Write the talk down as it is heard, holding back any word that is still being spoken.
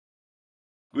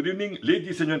Good evening,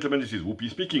 ladies and gentlemen, this is Whoopi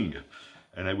speaking,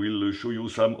 and I will show you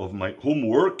some of my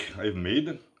homework I've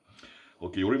made.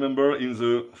 Okay, you remember in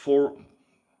the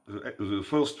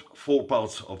first four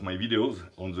parts of my videos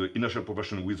on the inertial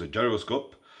propulsion with the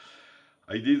gyroscope,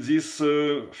 I did this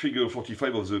figure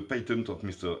 45 of the patent of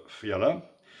Mr. Fiala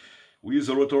with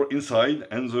the rotor inside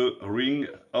and the ring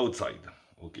outside.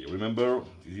 Okay, remember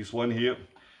this one here,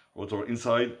 rotor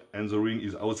inside and the ring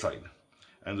is outside,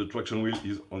 and the traction wheel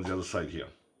is on the other side here.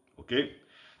 Okay,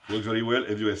 works very well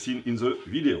as you have seen in the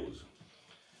videos.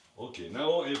 Okay,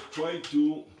 now I've tried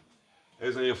to,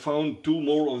 as I have found two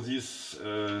more of this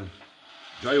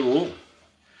gyro,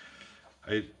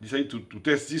 I decided to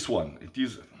test this one. It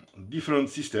is a different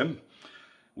system,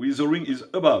 with the ring is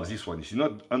above this one, it's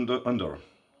not under.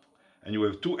 And you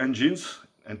have two engines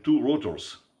and two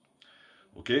rotors.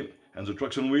 Okay, and the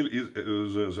traction wheel is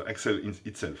the axle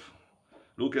itself.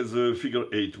 Look at the figure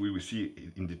 8, we will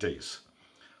see in details.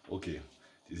 Okay,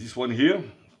 this one here,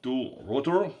 two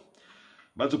rotor,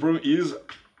 but the problem is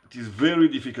it is very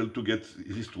difficult to get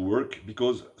this to work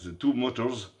because the two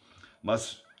motors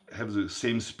must have the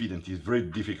same speed and it is very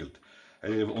difficult.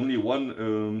 I have only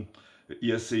one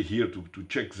ESA here to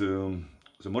check the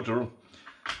motor.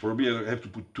 Probably I have to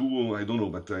put two, I don't know,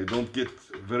 but I don't get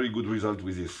very good result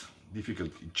with this.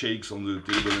 Difficult, it shakes on the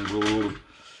table and blah, blah, blah.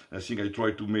 I think I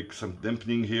try to make some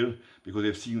dampening here because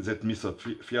I've seen that Mr.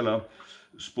 Fiala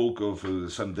spoke of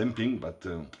some damping, but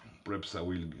perhaps I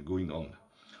will going on.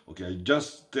 Okay, I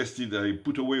just tested, I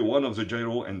put away one of the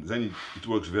gyro and then it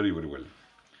works very, very well.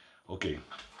 Okay,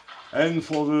 and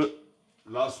for the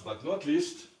last but not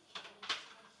least,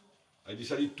 I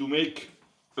decided to make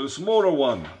a smaller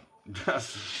one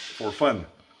just for fun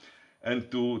and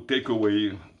to take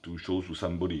away to show to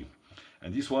somebody.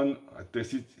 And this one I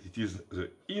tested, it is the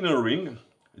inner ring,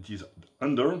 it is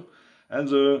under, and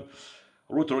the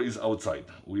rotor is outside,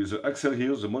 with the axle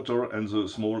here, the motor and the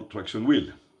small traction wheel.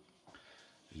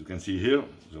 As you can see here,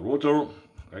 the rotor,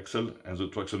 axle and the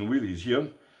traction wheel is here.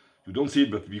 You don't see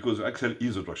it, but because the axle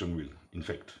is the traction wheel, in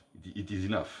fact, it is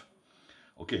enough.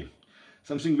 Okay,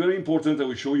 something very important I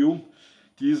will show you,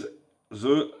 it is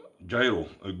the gyro.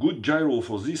 A good gyro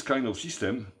for this kind of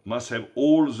system must have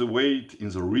all the weight in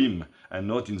the rim and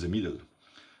not in the middle.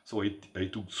 So I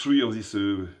took three of this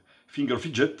finger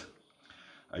fidjet,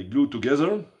 I glued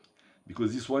together,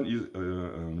 because this one is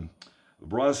a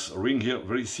brass ring here,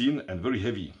 very thin and very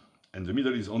heavy, and the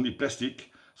middle is only plastic,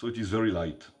 so it is very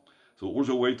light. So all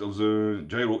the weight of the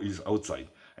gyro is outside,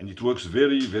 and it works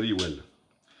very, very well.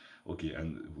 Okay,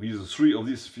 and with three of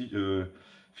these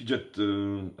fidget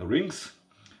rings,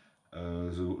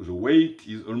 the weight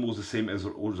is almost the same as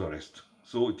all the rest.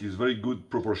 So it is very good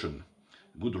proportion,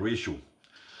 good ratio.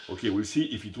 Okay, we'll see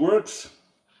if it works.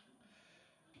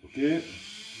 Okay,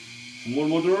 small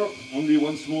motor, only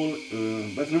one small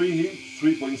battery here,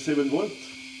 3.7 volt,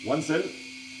 one cell,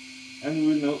 and we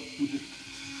will now put it.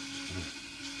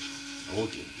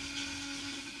 Okay.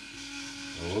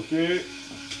 Okay,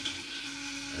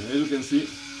 and as you can see,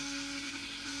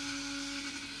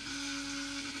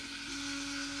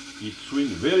 it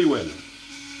swings very well.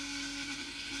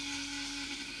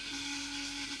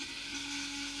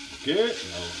 Okay,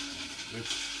 now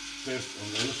let's test on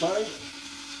the other side.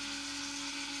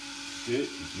 Okay, it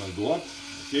must go up.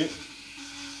 Okay.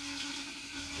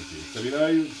 Okay,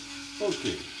 stabilize.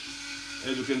 Okay.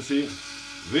 As you can see,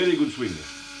 very good swing.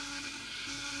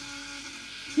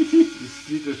 This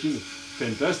little thing,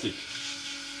 fantastic.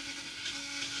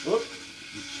 Oh,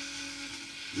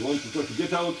 you want to try to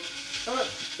get out?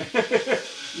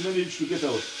 You managed to get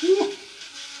out. Woo.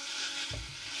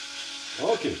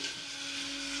 Okay.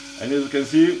 And as you can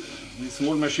see, this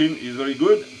small machine is very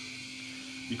good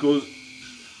because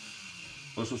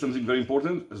also something very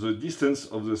important, the distance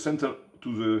of the center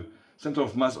to the center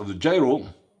of mass of the gyro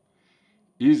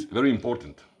is very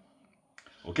important.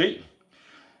 Okay?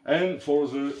 And for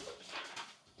the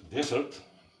dessert,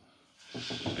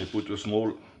 I put a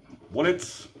small wallet,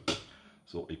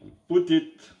 so I could put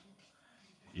it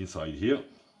inside here,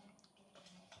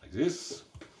 like this.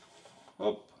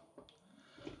 Hop.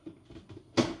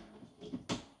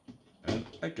 And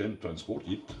I can transport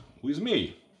it with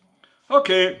me.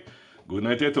 Okay, good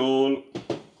night at all.